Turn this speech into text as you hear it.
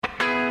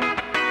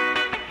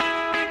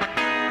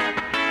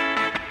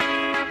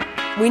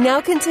We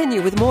now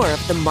continue with more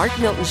of The Mark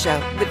Milton Show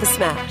with The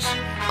Smash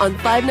on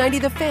 590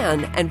 The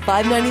Fan and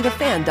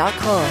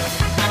 590thefan.com.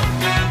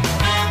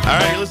 All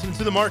right, you're listening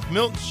to The Mark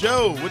Milton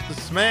Show with The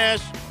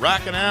Smash,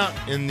 rocking out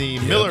in the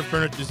Miller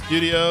Furniture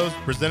Studios,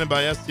 presented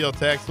by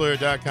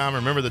STLTaxLawyer.com.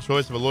 Remember, the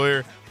choice of a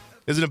lawyer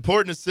is an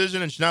important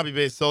decision and should not be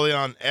based solely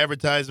on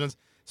advertisements.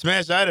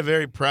 Smash, I had a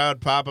very proud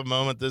Papa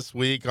moment this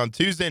week. On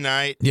Tuesday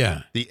night,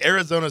 the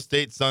Arizona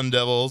State Sun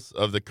Devils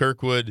of the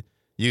Kirkwood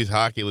Youth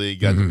Hockey League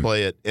got to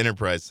play at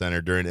Enterprise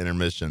Center during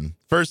intermission.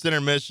 First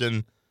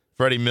intermission,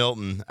 Freddie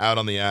Milton out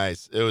on the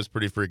ice. It was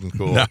pretty freaking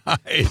cool.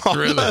 Nice,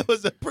 really. It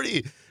was a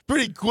pretty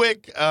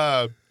quick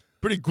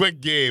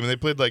game. They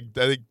played I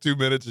think 2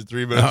 minutes or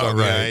 3 minutes on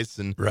the ice,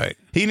 and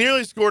he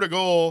nearly scored a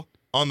goal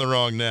on the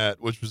wrong net,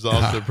 which was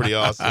also pretty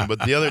awesome. But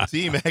the other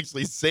team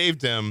actually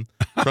saved him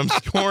from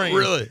scoring.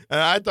 Really? And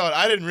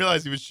I didn't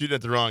realize he was shooting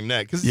at the wrong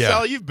net. Because,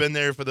 Sal, you've been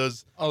there for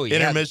those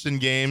intermission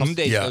games. Some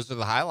days those are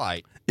the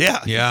highlight.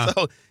 Yeah.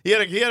 So he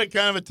had a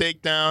kind of a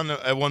takedown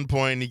at one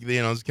point.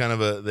 It's kind of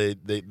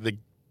the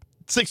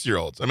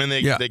 6-year-olds. I mean,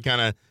 they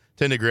kind of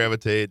tend to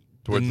gravitate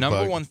towards the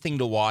number puck. one thing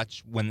to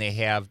watch when they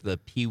have the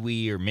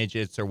peewee or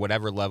midgets or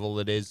whatever level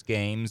it is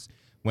games,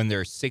 when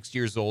they're 6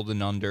 years old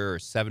and under or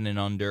 7 and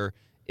under,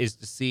 is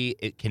to see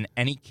can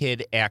any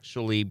kid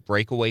actually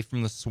break away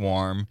from the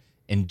swarm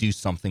and do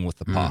something with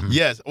the puck.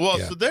 Yes. Well,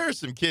 so there are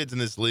some kids in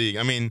this league.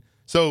 I mean,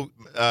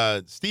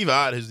 Steve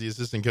Ott, who's the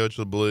assistant coach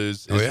of the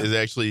Blues, is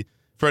actually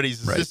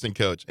Freddie's assistant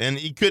coach. And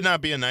he could not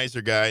be a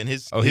nicer guy. And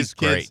his kids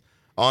great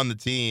on the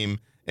team.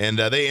 And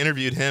they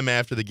interviewed him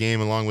after the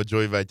game along with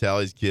Joey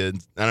Vitale's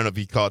kids. I don't know if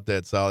you caught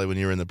that, Solly, when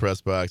you were in the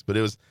press box, but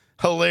it was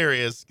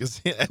hilarious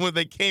because when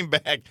they came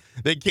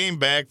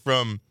back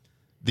from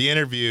the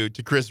interview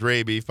to Chris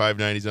Raby,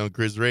 590's own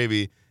Chris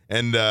Raby,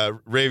 and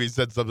Raby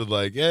said something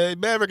like, "Hey,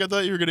 Maverick, I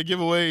thought you were going to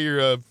give away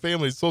your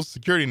family's Social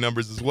Security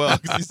numbers as well,"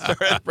 because he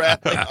started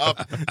rattling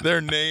off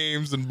their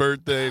names and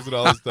birthdays and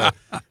all this stuff.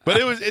 But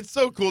it's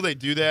so cool they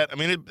do that. I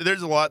mean,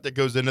 there's a lot that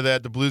goes into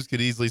that. The Blues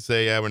could easily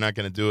say, "Yeah, we're not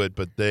going to do it,"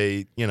 but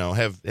they,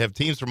 have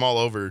teams from all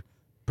over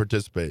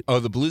participate. Oh,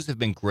 the Blues have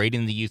been great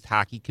in the youth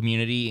hockey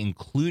community,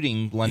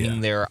 including lending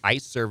their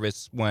ice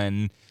service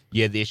when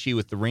you had the issue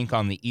with the rink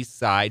on the east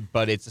side,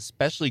 but it's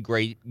especially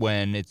great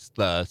when it's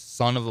the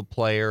son of a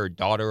player or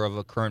daughter of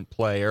a current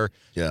player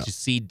to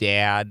see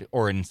dad,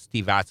 or in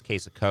Steve Ott's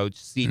case, a coach,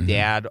 see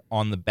dad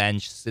on the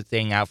bench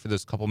sitting out for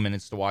those couple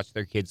minutes to watch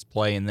their kids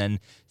play, and then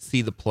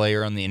see the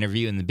player on the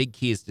interview. And the big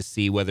key is to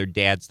see whether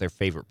dad's their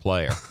favorite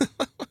player.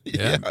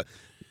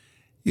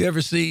 You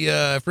ever see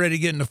Freddie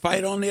get in a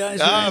fight on the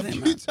ice? A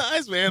few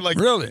times, man.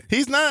 Really?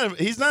 He's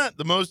not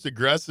the most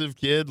aggressive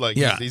kid.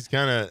 He's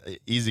kind of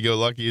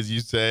easy-go-lucky, as you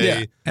say.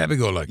 Yeah,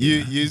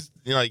 happy-go-lucky.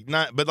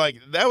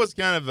 That was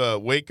kind of a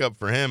wake-up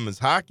for him. As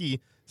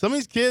hockey, some of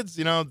these kids,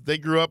 they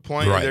grew up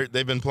playing. Right.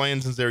 They've been playing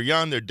since they were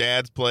young. Their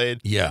dads played.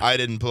 Yeah. I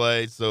didn't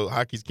play, so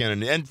hockey's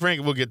kind of. And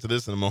Frank, we'll get to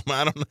this in a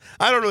moment.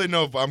 I don't really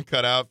know if I'm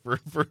cut out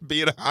for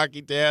being a hockey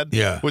dad.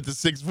 Yeah. With the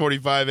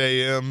 6:45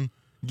 a.m.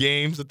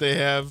 games that they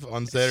have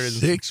on Saturdays.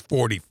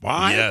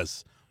 6:45?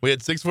 Yes. We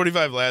had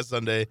 6:45 last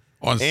Sunday.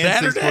 On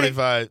Saturday?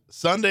 6:45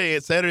 Sunday,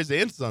 Saturdays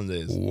and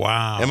Sundays.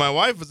 Wow. And my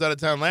wife was out of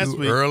town last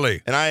week.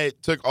 Early. And I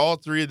took all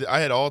three of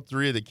I had all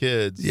three of the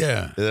kids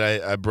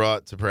that I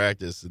brought to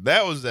practice.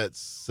 That was at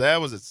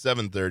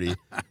 7:30.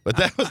 But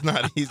that was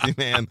not easy,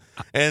 man.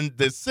 And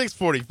the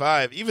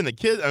 6:45, even the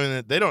kids, I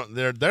mean,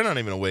 they're not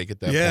even awake at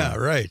that point. Yeah,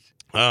 right.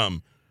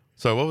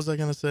 So what was I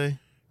gonna say?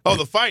 Oh,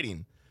 the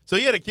fighting. So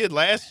he had a kid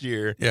last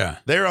year. Yeah.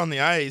 They were on the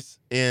ice,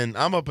 and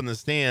I'm up in the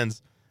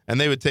stands, and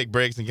they would take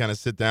breaks and kind of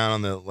sit down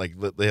on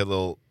they had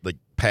little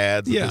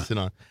pads that they sit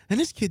on.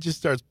 And this kid just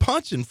starts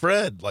punching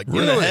Fred in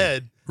the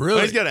head. Really?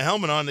 Well, he's got a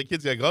helmet on. The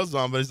kid's got gloves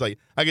on, but he's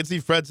I could see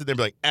Fred sitting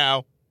there and be like,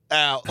 ow,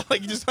 ow.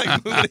 Just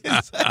moving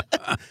his head.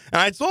 And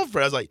I told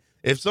Fred, I was like,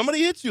 if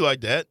somebody hits you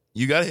like that,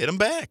 you got to hit him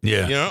back.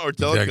 Yeah. Or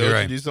tell a coach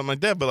to do something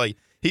like that. But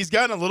he's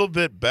gotten a little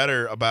bit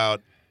better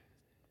about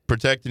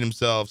protecting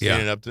himself,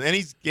 standing up to, and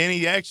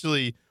he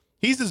actually.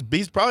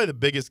 He's probably the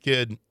biggest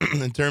kid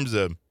in terms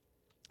of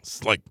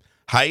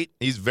height.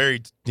 He's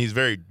very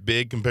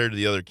big compared to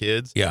the other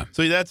kids. Yeah.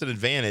 So that's an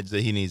advantage that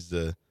he needs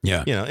to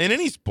in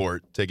any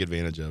sport take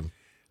advantage of.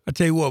 I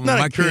tell you what, not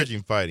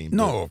encouraging fighting.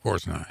 No, of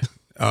course not.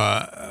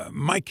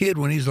 My kid,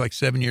 when he's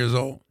 7 years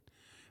old,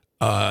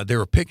 they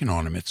were picking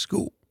on him at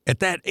school. At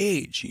that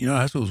age,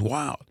 that's what was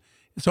wild.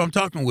 And so I'm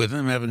talking with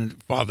him, having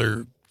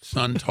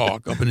father-son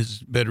talk up in his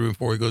bedroom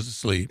before he goes to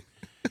sleep.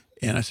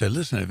 And I said,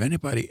 listen, if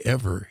anybody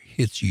ever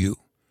hits you,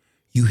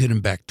 you hit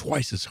them back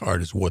twice as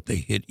hard as what they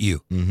hit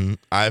you. Mm-hmm.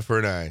 Eye for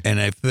an eye. And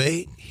if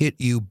they hit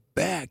you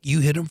back,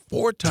 you hit them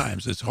 4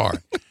 times as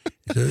hard.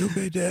 He said,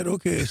 okay, Dad,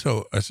 okay.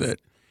 So I said,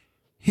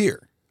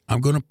 here, I'm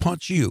going to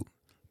punch you.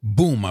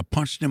 Boom, I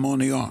punched him on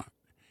the arm.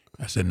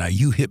 I said, now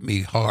you hit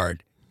me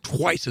hard,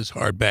 twice as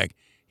hard back.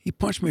 He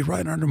punched me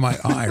right under my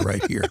eye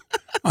right here.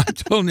 I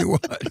told you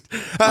what.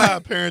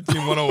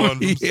 Parenting 101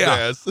 from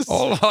Stas.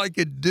 All I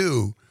could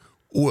do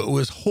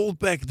was hold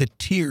back the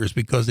tears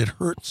because it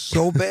hurt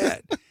so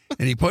bad.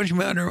 And he punched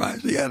me under my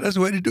eyes. Yeah, that's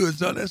the way to do it,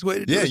 son. That's the way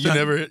to do it, son.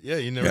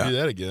 You never do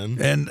that again.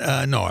 And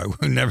no,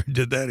 I never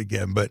did that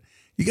again. But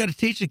you got to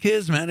teach the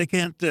kids, man. They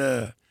can't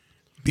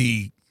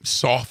be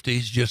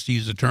softies, just to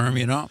use the term,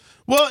 you know.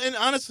 Well, and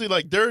honestly,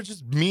 like, there are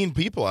just mean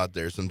people out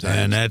there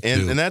sometimes.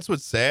 And that's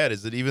what's sad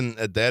is that even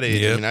at that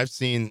age, I mean, I've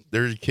seen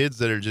there's kids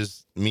that are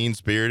just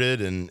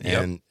mean-spirited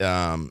and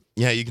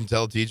you can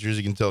tell teachers,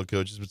 you can tell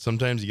coaches, but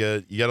sometimes you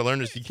got to learn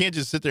this. You can't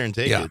just sit there and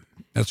take it.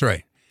 That's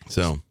right.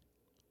 So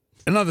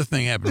another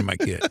thing happened to my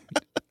kid.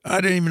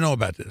 I didn't even know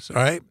about this, all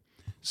right?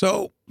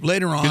 So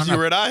later on. Because you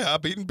were at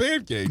IHOP eating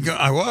pancakes.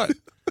 I was.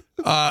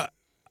 I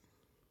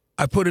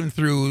put him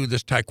through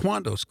this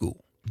taekwondo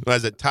school.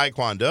 Is it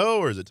taekwondo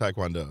or is it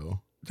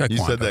taekwondo? Taekwondo. You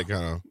said that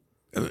kind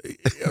of.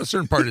 A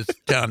certain part of the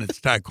town, it's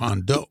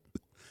taekwondo.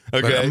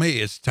 Okay. But for me,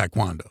 it's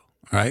taekwondo.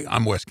 All right?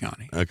 I'm West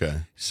County.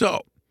 Okay.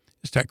 So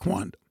it's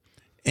taekwondo.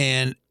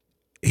 And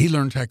he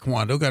learned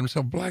taekwondo, got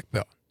himself a black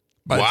belt.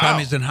 By the time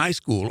he's in high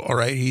school, all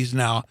right, he's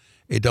now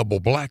a double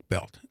black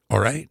belt. All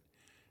right?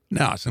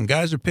 Now, some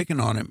guys are picking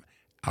on him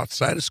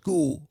outside of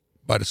school,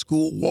 by the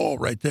school wall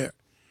right there.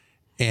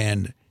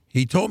 And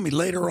he told me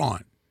later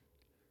on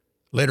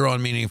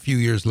meaning a few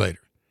years later,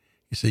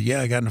 he said,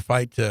 yeah, I got in a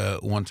fight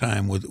one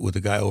time with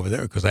a guy over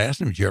there because I asked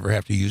him, did you ever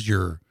have to use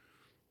your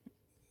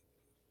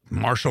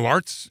martial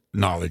arts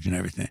knowledge and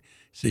everything?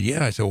 He said,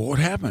 yeah. I said, well, what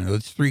happened?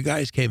 Those 3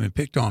 guys came and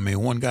picked on me,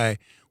 and one guy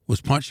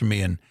was punching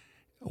me, and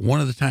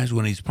one of the times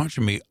when he's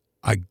punching me,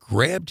 I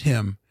grabbed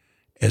him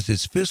as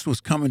his fist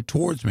was coming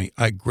towards me.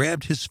 I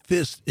grabbed his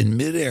fist in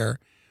midair,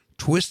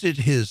 twisted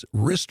his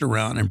wrist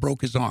around, and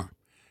broke his arm.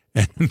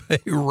 And they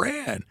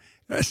ran.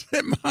 I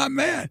said, my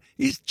man,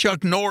 he's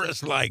Chuck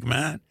Norris-like,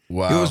 man.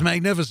 Wow. It was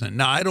magnificent.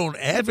 Now, I don't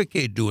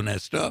advocate doing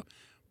that stuff,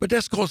 but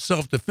that's called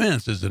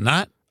self-defense, is it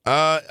not?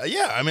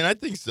 Yeah, I mean, I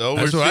think so.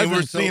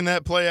 We're seeing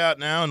that play out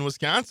now in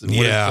Wisconsin. On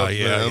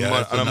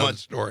a much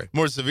story.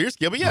 More severe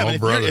scale. But yeah, I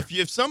mean,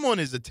 if someone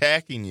is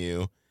attacking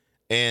you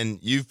and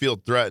you feel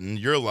threatened,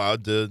 you're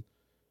allowed to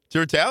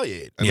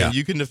retaliate. I mean,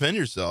 you can defend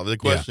yourself. The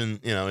question,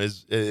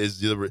 is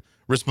the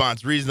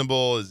response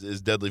reasonable?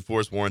 Is deadly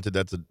force warranted?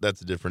 That's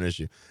a different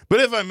issue.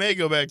 But if I may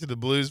go back to the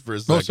Blues for a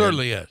second. Well,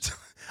 certainly yes.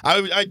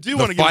 I do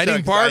want to give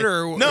fighting part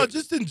or no,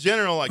 just in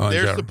general, like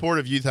their support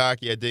of youth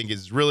hockey, I think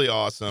is really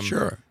awesome.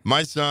 Sure.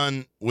 My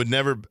son would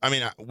never. I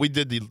mean, we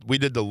did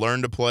the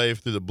learn to play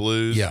through the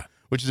Blues,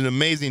 which is an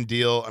amazing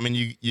deal. I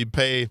mean, you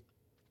pay,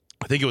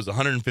 I think it was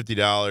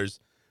 $150.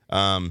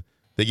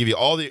 They give you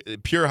all the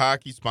Pure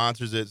Hockey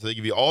sponsors it, so they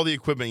give you all the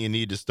equipment you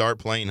need to start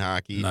playing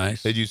hockey.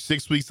 Nice. They do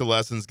 6 weeks of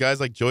lessons.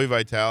 Guys like Joey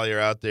Vitale are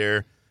out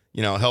there,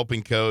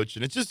 helping coach,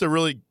 and it's just a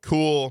really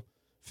cool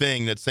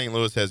thing that St.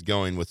 Louis has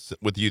going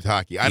with youth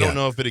hockey. I don't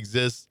know if it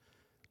exists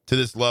to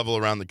this level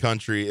around the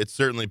country. It's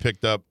certainly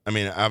picked up. I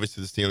mean,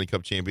 obviously the Stanley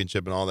Cup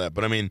championship and all that,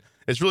 but I mean,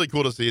 it's really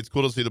cool to see. It's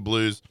cool to see the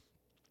Blues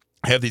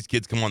have these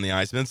kids come on the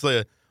ice, and it's like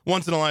a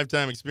once in a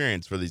lifetime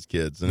experience for these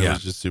kids, and it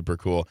was just super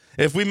cool.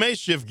 If we may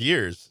shift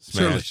gears,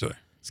 Smash, certainly.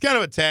 It's kind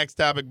of a tax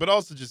topic, but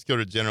also just go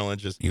to general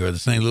interest. You are the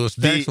St. Louis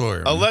tax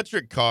lawyer.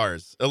 Electric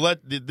cars.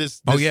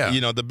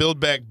 The Build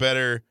Back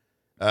Better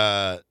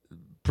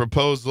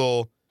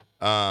proposal.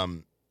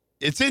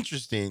 It's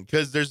interesting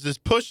because there's this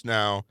push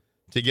now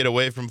to get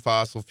away from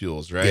fossil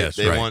fuels, right? Yes,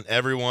 they want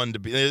everyone to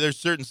be. There's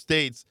certain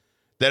states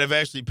that have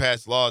actually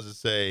passed laws that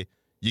say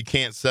you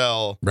can't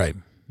sell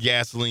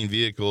gasoline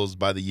vehicles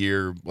by the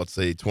year, let's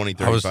say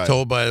 2035. I was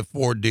told by a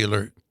Ford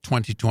dealer,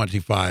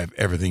 2025,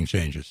 everything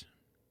changes.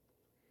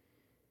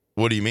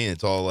 What do you mean?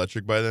 It's all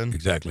electric by then?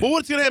 Exactly. Well,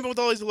 what's going to happen with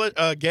all these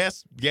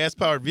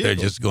gas-powered vehicles? They're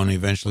just going to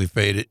eventually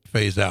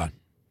phase out.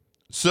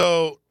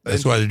 So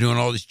that's why they're doing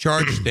all these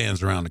charge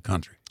stands around the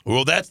country.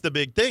 Well, that's the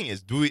big thing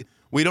is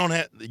we don't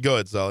have – go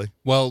ahead, Sully.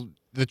 Well,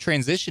 the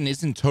transition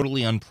isn't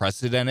totally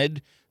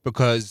unprecedented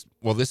because,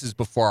 well, this is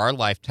before our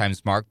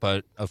lifetimes, Mark,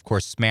 but, of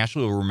course, Smash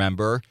will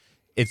remember –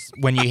 it's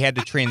when you had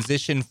to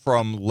transition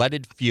from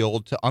leaded fuel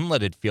to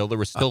unleaded fuel. There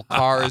were still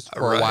cars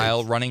for a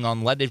while running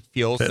on leaded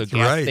fuel, so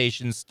gas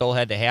stations still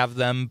had to have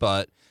them.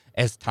 But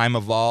as time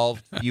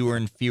evolved, fewer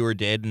and fewer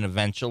did. And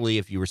eventually,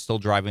 if you were still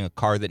driving a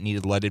car that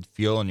needed leaded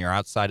fuel and you're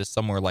outside of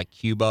somewhere like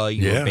Cuba,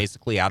 you were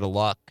basically out of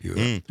luck.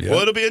 Well,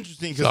 it'll be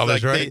interesting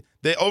because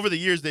they over the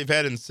years, they've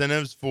had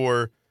incentives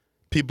for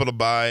people to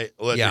buy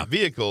electric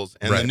vehicles.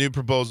 And the new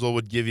proposal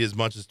would give you as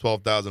much as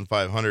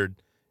 $12,500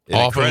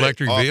 off an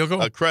electric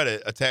vehicle? A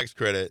tax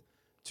credit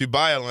to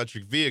buy an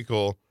electric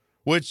vehicle,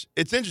 which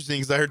it's interesting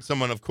because I heard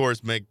someone, of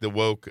course, make the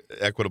woke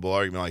equitable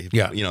argument.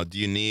 Like, do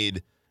you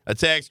need a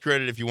tax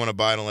credit if you want to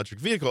buy an electric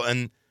vehicle?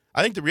 And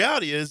I think the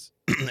reality is,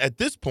 at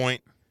this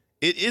point,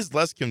 it is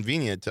less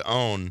convenient to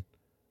own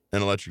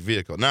an electric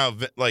vehicle. Now,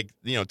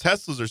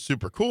 Teslas are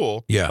super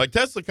cool. Yeah. Like,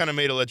 Tesla kind of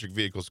made electric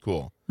vehicles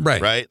cool.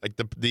 Right. Right? Like,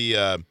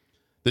 the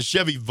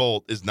Chevy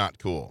Volt is not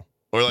cool.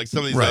 Or, like,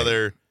 some of these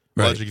other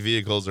electric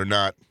vehicles are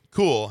not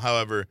cool.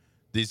 However,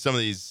 some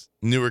of these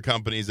newer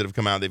companies that have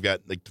come out, they've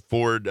got like the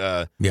Ford.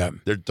 They're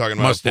talking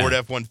about Mustang. Ford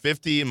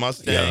F-150 and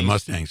Mustang. Yeah, the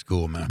Mustang's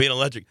cool, man. Being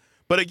electric.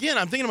 But again,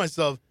 I'm thinking to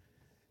myself,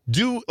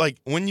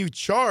 when you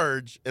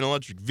charge an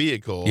electric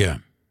vehicle,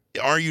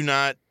 are you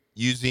not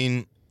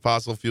using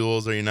fossil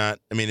fuels? Are you not?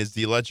 I mean, is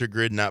the electric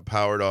grid not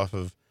powered off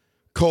of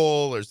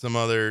coal or some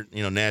other,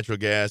 natural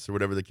gas or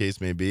whatever the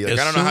case may be? Like,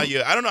 I don't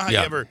know how you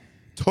ever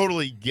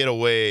totally get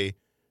away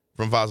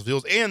from fossil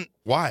fuels. And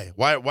why?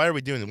 Why are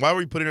we doing it? Why are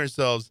we putting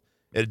ourselves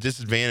at a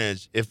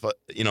disadvantage if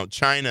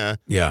China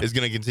is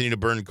going to continue to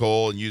burn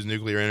coal and use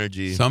nuclear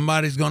energy?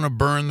 Somebody's going to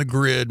burn the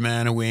grid,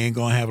 man, and we ain't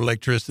going to have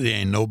electricity.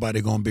 Ain't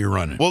nobody going to be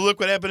running. Well, look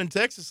what happened in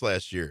Texas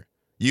last year.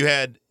 You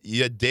had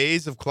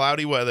days of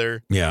cloudy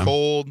weather,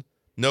 cold,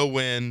 no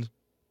wind.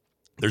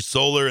 Their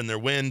solar and their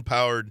wind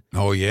powered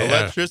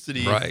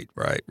electricity. Right.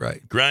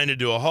 Grinded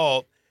to a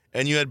halt,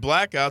 and you had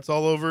blackouts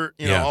all over,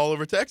 all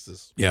over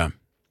Texas. Yeah.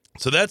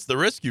 So that's the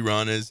risk you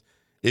run is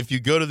if you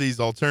go to these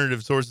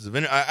alternative sources of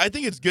energy. I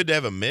think it's good to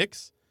have a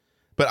mix,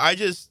 but I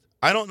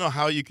don't know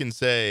how you can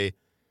say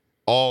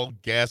all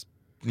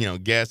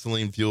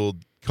gasoline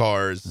fueled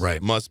cars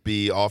must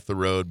be off the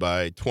road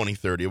by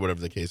 2030 or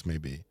whatever the case may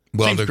be.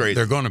 Well, they're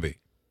going to be.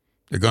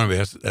 They're going to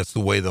be. That's the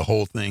way the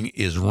whole thing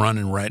is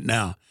running right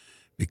now,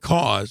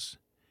 because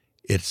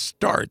it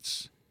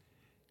starts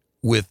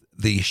with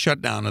the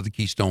shutdown of the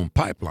Keystone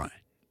Pipeline.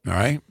 All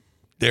right?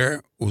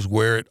 There was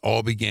where it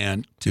all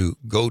began to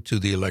go to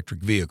the electric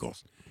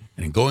vehicles.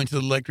 And in going to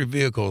the electric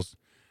vehicles,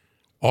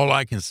 all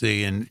I can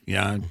see, and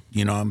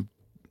I'm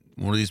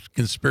one of these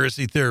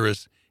conspiracy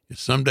theorists, is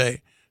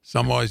someday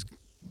somebody's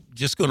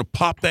just going to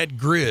pop that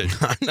grid,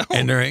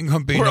 and there ain't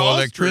going to be no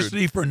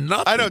electricity for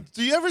nothing. I know.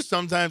 Do you ever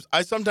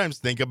I sometimes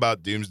think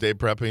about doomsday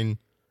prepping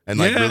and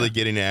really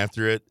getting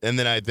after it, and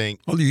then I think,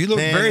 well, you look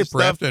very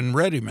prepped and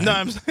ready, man. No,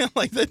 I'm saying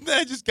like that.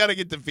 I just got to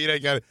get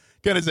defeated. I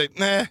got to say,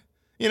 nah.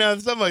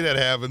 Something like that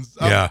happens.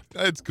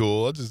 It's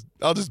cool.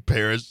 I'll just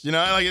perish.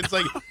 Like it's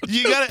like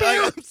you gotta.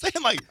 I'm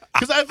saying like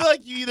because I feel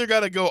like you either got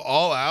to go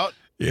all out.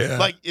 Yeah.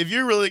 Like if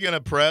you're really gonna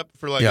prep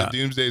for like a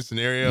doomsday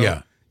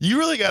scenario, you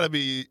really got to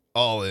be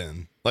all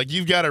in. Like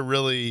you've got to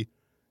really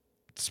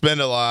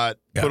spend a lot,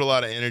 put a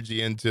lot of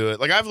energy into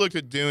it. Like I've looked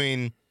at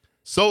doing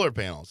solar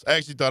panels. I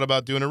actually thought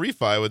about doing a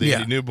refi with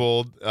Andy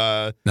Newbold,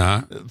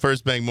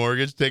 First Bank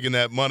Mortgage, taking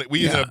that money.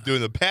 We ended up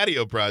doing the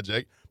patio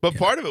project. But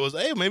part of it was,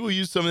 hey, maybe we'll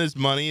use some of this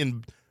money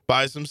and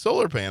buy some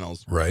solar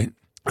panels. Right.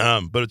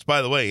 But it's,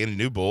 by the way, Andy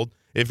Newbold.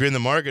 If you're in the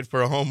market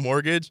for a home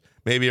mortgage,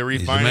 maybe a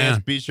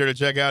refinance, be sure to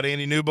check out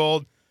Andy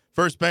Newbold.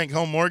 First Bank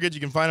Home Mortgage. You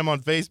can find him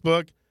on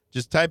Facebook.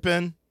 Just type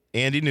in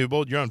Andy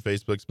Newbold. You're on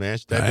Facebook,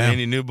 Smash. Type in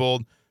Andy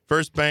Newbold.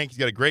 First Bank. He's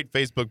got a great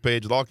Facebook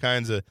page with all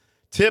kinds of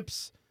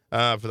tips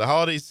for the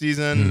holiday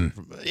season.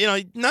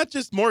 Not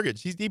just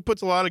mortgage. He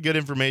puts a lot of good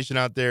information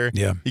out there.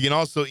 Yeah. You can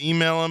also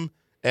email him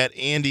at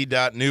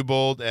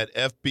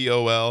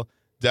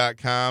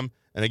andy.newbold@fbol.com.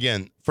 And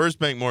again, First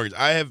Bank Mortgage.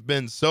 I have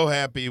been so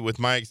happy with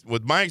my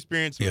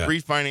experience with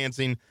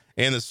refinancing,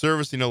 and the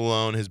servicing of the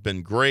loan has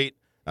been great.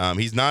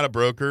 He's not a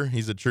broker.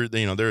 He's a true,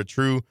 they're a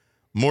true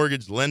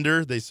mortgage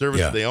lender. They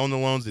service, they own the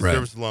loans, they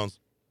service the loans.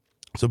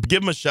 So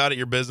give him a shot at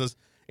your business.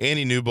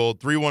 Andy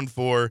Newbold,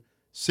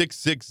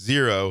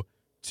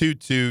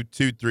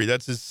 314-660-2223.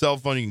 That's his cell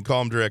phone. You can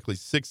call him directly,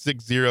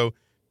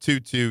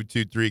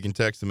 660-2223. You can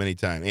text him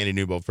anytime. Andy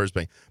Newbold, First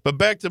Bank. But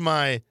back to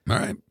my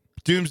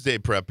doomsday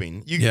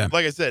prepping.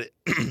 Like I said,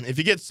 if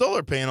you get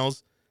solar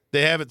panels,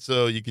 they have it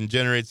so you can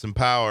generate some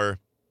power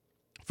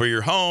for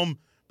your home,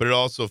 but it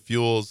also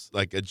fuels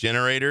like a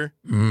generator.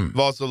 I've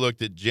also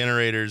looked at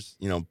generators,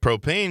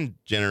 propane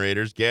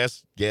generators,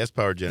 gas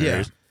power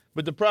generators. Yeah.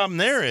 But the problem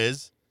there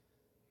is,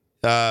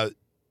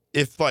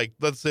 if like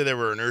let's say there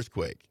were an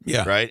earthquake,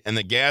 right, and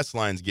the gas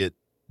lines get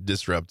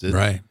disrupted,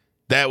 right,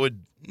 that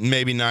would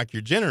maybe knock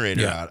your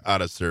generator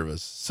out of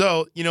service.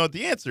 So what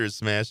the answer is,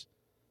 Smash.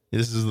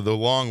 This is the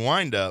long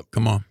windup.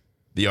 Come on,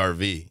 the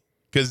RV.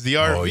 Because the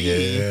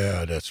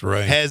RV that's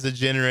right, has a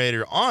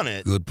generator on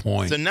it. Good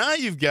point. So now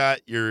you've got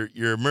your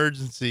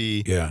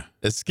emergency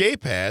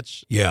escape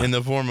hatch in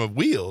the form of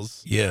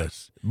wheels.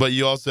 Yes. But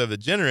you also have a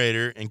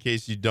generator in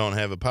case you don't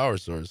have a power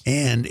source.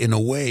 And in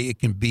a way, it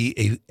can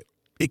be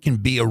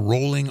a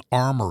rolling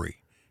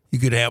armory. You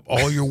could have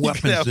all your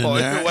weapons in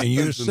there and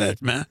you're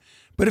set, man.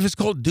 But if it's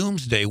called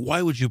Doomsday,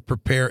 why would you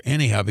prepare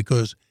anyhow?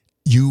 Because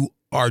you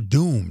are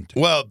doomed.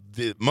 Well,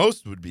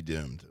 most would be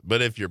doomed.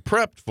 But if you're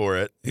prepped for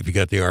it, if you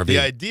got the RV, the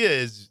idea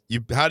is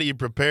how do you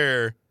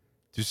prepare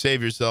to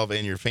save yourself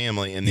and your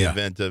family in the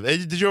event of?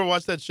 Did you ever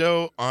watch that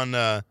show on?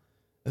 I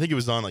think it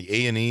was on like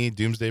A&E,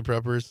 Doomsday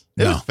Preppers.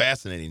 It was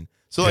fascinating.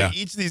 So like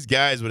each of these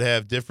guys would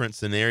have different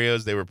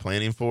scenarios they were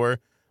planning for.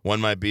 One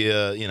might be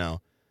a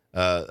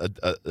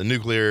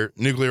nuclear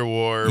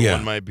war. Yeah.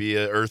 One might be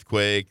an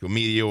earthquake, a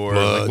meteor,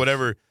 like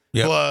whatever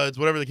floods,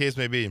 whatever the case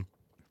may be.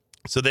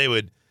 So they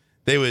would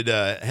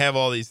have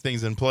all these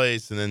things in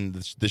place, and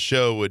then the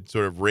show would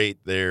sort of rate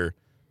their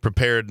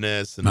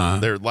preparedness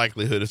and their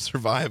likelihood of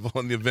survival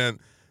in the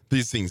event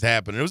these things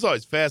happen. And it was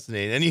always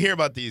fascinating. And you hear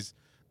about these,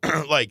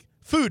 like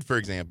food, for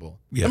example.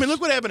 Yes. I mean,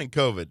 look what happened in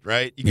COVID,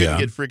 right? You couldn't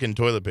get freaking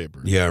toilet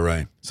paper. Yeah,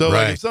 right. So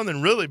like, if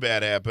something really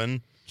bad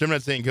happened, which I'm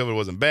not saying COVID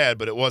wasn't bad,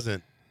 but it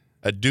wasn't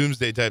a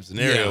doomsday type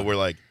scenario where,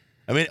 like,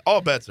 I mean,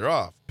 all bets are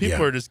off.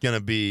 People are just going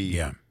to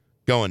be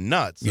going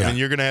nuts. Yeah. I mean,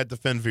 you're going to have to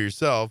fend for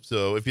yourself.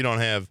 So if you don't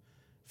have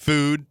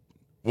food,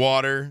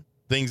 water,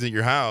 things at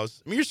your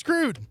house, I mean, you're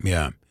screwed.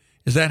 Yeah.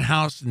 Is that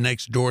house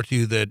next door to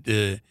you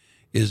that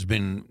has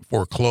been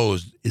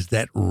foreclosed, is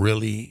that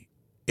really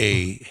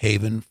a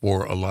haven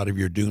for a lot of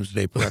your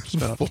doomsday prep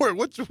stuff?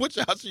 Which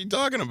house are you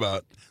talking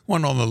about?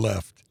 One on the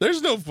left.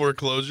 There's no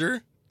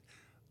foreclosure.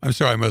 I'm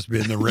sorry, I must be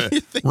in the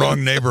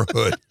wrong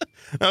neighborhood.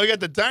 No, we got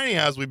the tiny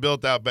house we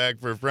built out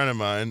back for a friend of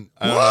mine.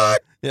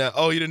 What? Yeah.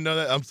 Oh, you didn't know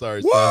that? I'm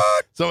sorry.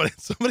 What? Son.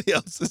 Somebody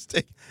else is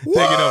taking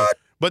over.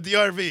 But the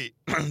RV,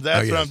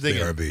 that's what I'm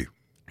thinking. The RV.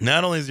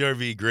 Not only is the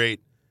RV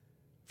great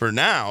for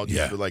now,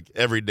 just for like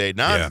everyday,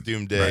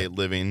 doomsday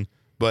living,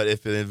 but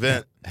if an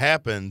event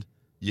happened,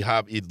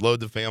 you'd load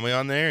the family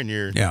on there and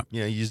you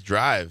just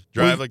drive.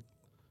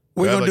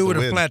 We're going to do it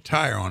with a flat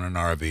tire on an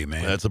RV,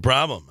 man. That's a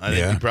problem. I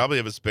think you probably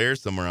have a spare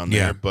somewhere on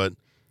there, but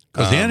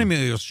because the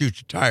enemy will shoot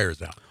your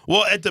tires out.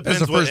 Well, it depends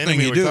That's the what first enemy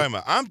thing we're you do. talking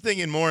about. I'm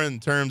thinking more in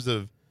terms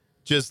of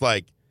just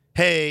like,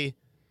 hey,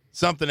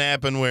 something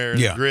happened where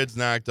the grid's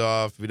knocked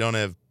off. We don't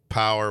have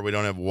power. We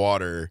don't have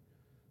water.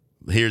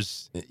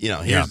 Here's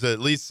at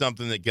least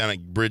something that kind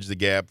of bridge the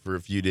gap for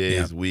a few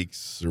days,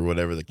 weeks, or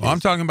whatever the case. Well, I'm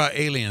talking about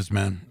aliens,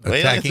 man,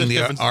 attacking the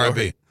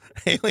RV.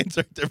 Aliens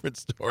are a different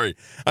story.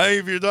 I mean,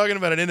 if you're talking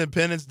about an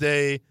Independence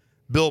Day,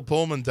 Bill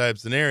Pullman type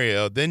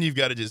scenario, then you've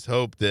got to just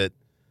hope that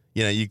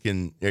you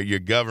can, your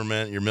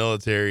government, your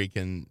military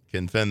can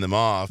fend them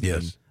off.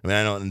 Yes. And,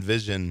 I don't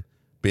envision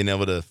being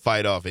able to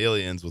fight off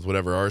aliens with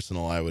whatever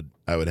arsenal I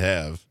would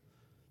have.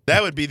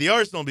 That would be the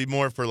arsenal. Would be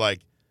more for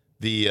like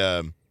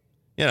the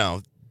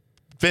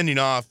fending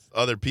off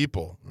other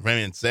people. I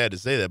mean, it's sad to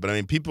say that, but I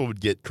mean, people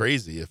would get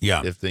crazy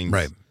if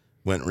things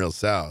went real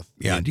south.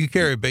 Yeah. Do you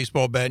carry a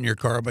baseball bat in your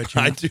car by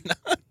chance? I do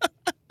not.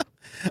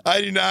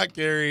 I do not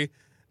carry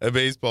a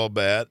baseball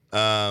bat.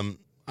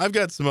 I've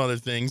got some other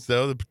things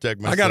though to protect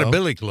myself. I got a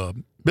billy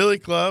club. Billy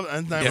club.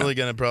 That's not really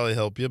going to probably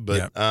help you,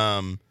 but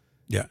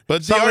yeah.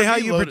 But Solly, how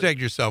you protect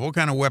yourself? What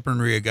kind of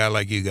weaponry a guy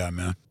like you got,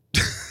 man?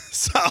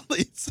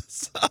 Solly.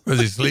 Was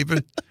he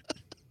sleeping?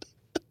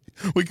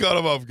 We caught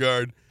him off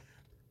guard.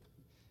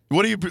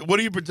 What do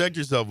you protect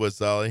yourself with,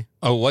 Solly?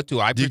 Oh, what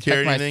do I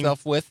protect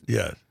myself with?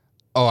 Yes.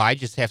 Oh, I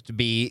just have to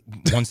be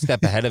one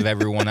step ahead of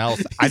everyone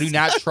else. I do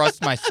not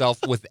trust myself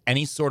with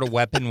any sort of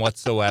weapon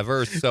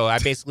whatsoever, so I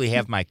basically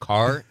have my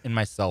car and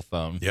my cell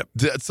phone. Yep.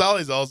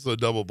 Solly's also a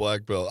double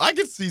black belt. I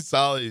could see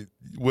Solly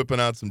whipping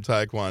out some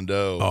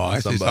taekwondo. Oh, I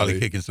see Solly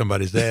kicking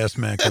somebody's ass,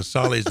 man, because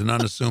Solly's an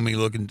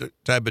unassuming-looking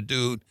type of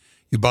dude.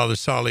 You bother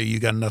Solly, you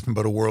got nothing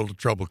but a world of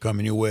trouble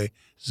coming your way.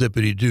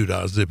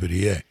 Zippity-doo-dah,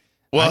 zippity-yay.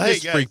 Well, I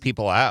just freak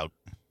people out.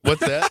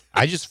 What's that?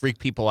 I just freak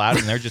people out,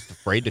 and they're just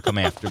afraid to come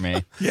after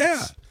me.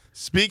 Yeah.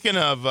 Speaking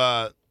of,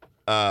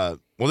 well,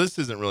 this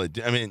isn't really.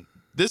 I mean,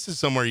 this is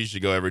somewhere you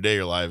should go every day of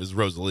your life. Is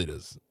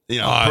Rosalita's.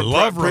 I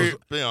love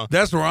Rosalita's.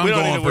 That's where I'm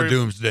going for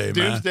Doomsday, man.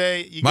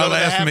 Doomsday, you My go to the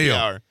last happy meal.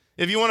 hour.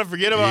 If you want to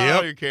forget about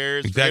all your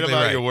cares, forget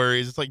about your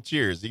worries, it's like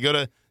Cheers. You go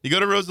to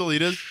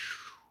Rosalita's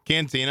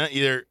Cantina,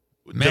 either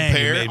the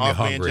Pear off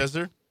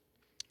Manchester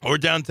or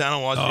downtown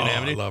on Washington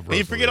Avenue. And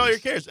you forget all your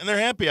cares, and they're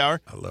happy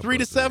hour 3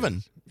 to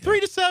 7. 3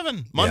 to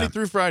 7, Monday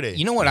through Friday.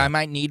 You know what I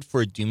might need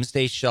for a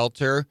Doomsday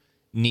shelter?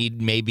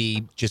 Need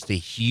maybe just a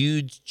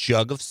huge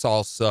jug of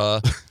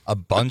salsa, a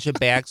bunch of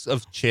bags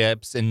of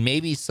chips, and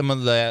maybe some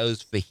of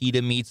those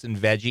fajita meats and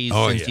veggies.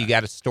 Since you got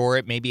to store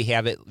it, maybe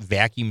have it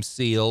vacuum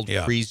sealed,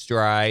 freeze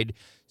dried.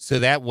 So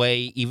that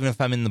way, even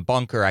if I'm in the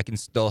bunker, I can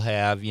still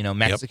have,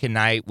 Mexican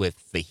night with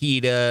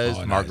fajitas,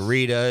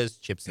 margaritas,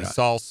 chips and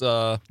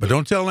salsa. But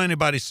don't tell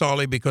anybody,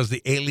 Solly, because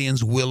the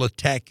aliens will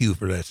attack you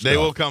for that stuff. They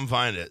will come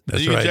find it.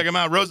 That's you can check them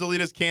out,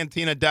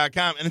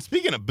 rosalitascantina.com. And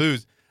speaking of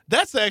booze,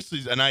 that's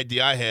actually an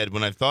idea I had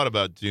when I thought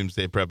about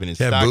doomsday prepping is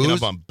stocking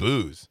up on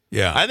booze.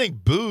 Yeah. I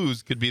think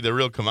booze could be the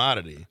real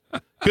commodity.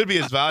 Could be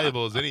as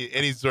valuable as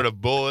any sort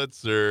of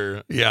bullets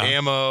or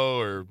ammo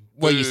or food.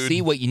 Well, you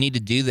see, what you need to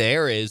do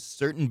there is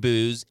certain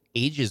booze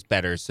ages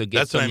better. So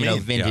get some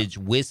vintage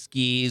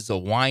whiskeys, a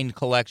wine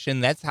collection.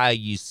 That's how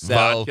you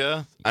sell.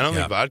 Vodka? I don't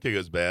think vodka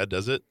goes bad,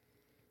 does it?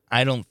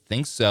 I don't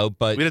think so,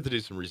 but we'd have to do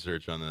some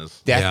research on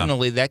this.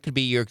 Definitely, that could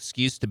be your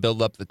excuse to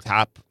build up the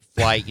top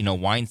flight,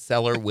 wine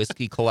cellar,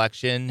 whiskey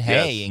collection.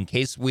 Hey, in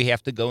case we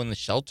have to go in the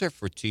shelter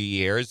for 2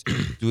 years,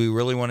 do we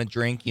really want to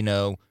drink,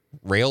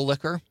 rail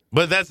liquor?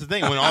 But that's the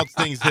thing. When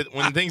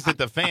things hit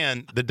the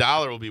fan, the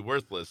dollar will be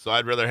worthless. So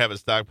I'd rather have a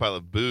stockpile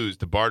of booze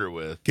to barter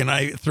with. Can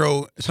I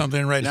throw something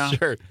in right now?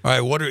 Sure. All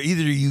right. What are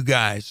either of you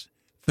guys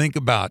think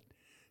about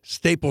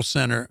Staples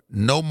Center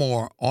no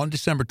more on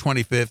December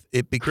 25th?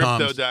 It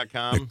becomes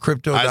Crypto.com. the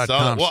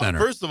Crypto.com Center.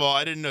 First of all,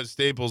 I didn't know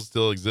Staples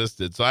still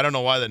existed, so I don't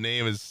know why the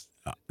name is.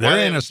 There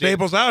ain't a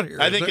Staples out here.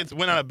 I think it's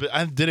went out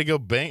of. Did it go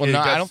bank? Well, no,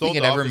 I don't think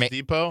it ever made.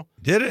 Depot?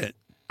 Did it?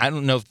 I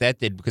don't know if that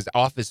did because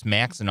Office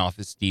Max and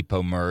Office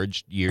Depot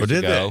merged years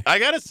ago. I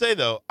gotta say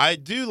though, I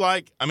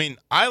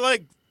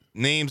like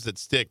names that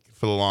stick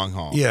for the long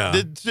haul. Yeah,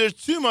 there's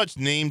too much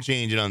name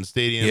changing on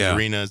stadiums,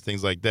 arenas,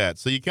 things like that.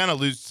 So you kind of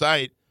lose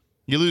sight.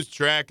 You lose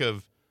track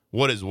of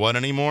what is what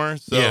anymore.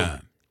 So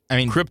I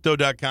mean,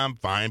 Crypto.com,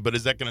 fine, but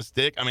is that going to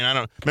stick? I mean, I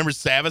don't remember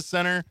Savas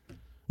Center.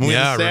 When we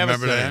Yeah, had the Savas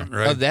remember that? Center.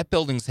 Right. that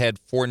building's had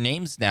 4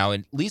 names now.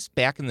 At least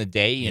back in the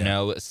day, you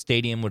know, a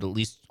stadium would at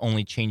least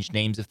only change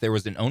names if there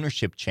was an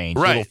ownership change.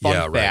 Right. Little fun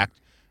Yeah, right. fact: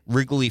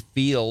 Wrigley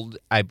Field,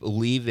 I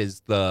believe,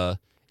 is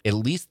at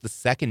least the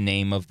second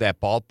name of that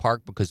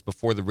ballpark, because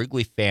before the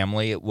Wrigley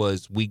family, it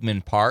was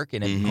Weigman Park,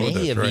 and it may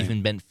that's have right.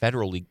 even been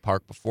Federal League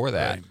Park before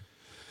that. Right.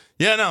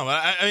 Yeah, no,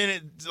 I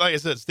mean, like I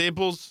said,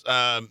 Staples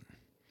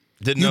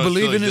didn't You know it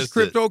believe still in this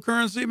existed.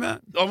 cryptocurrency,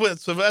 Matt? Oh, well,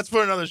 so that's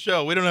for another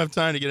show. We don't have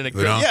time to get into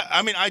We don't? Yeah,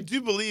 I mean, I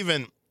do believe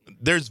in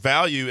there's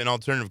value in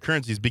alternative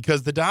currencies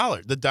because the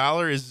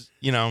dollar is,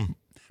 you know,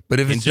 But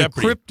if in it's a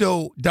jeopardy.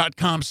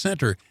 crypto.com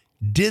center,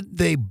 did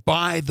they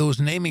buy those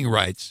naming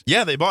rights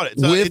Yeah, they bought it.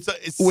 with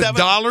It's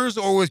dollars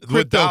or with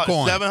crypto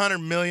coin?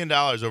 $700 million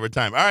over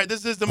time. All right,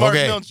 this is the Mark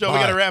Okay, Milton Show. We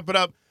bye. got to wrap it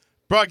up.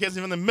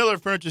 Broadcasting from the Miller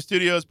Furniture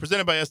Studios,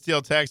 presented by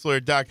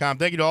STLTaxLawyer.com.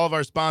 Thank you to all of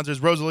our sponsors,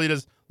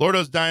 Rosalita's,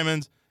 Lordo's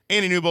Diamonds,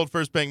 Andy Newbold,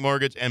 First Bank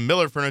Mortgage, and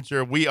Miller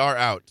Furniture. We are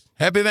out.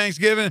 Happy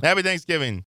Thanksgiving. Happy Thanksgiving.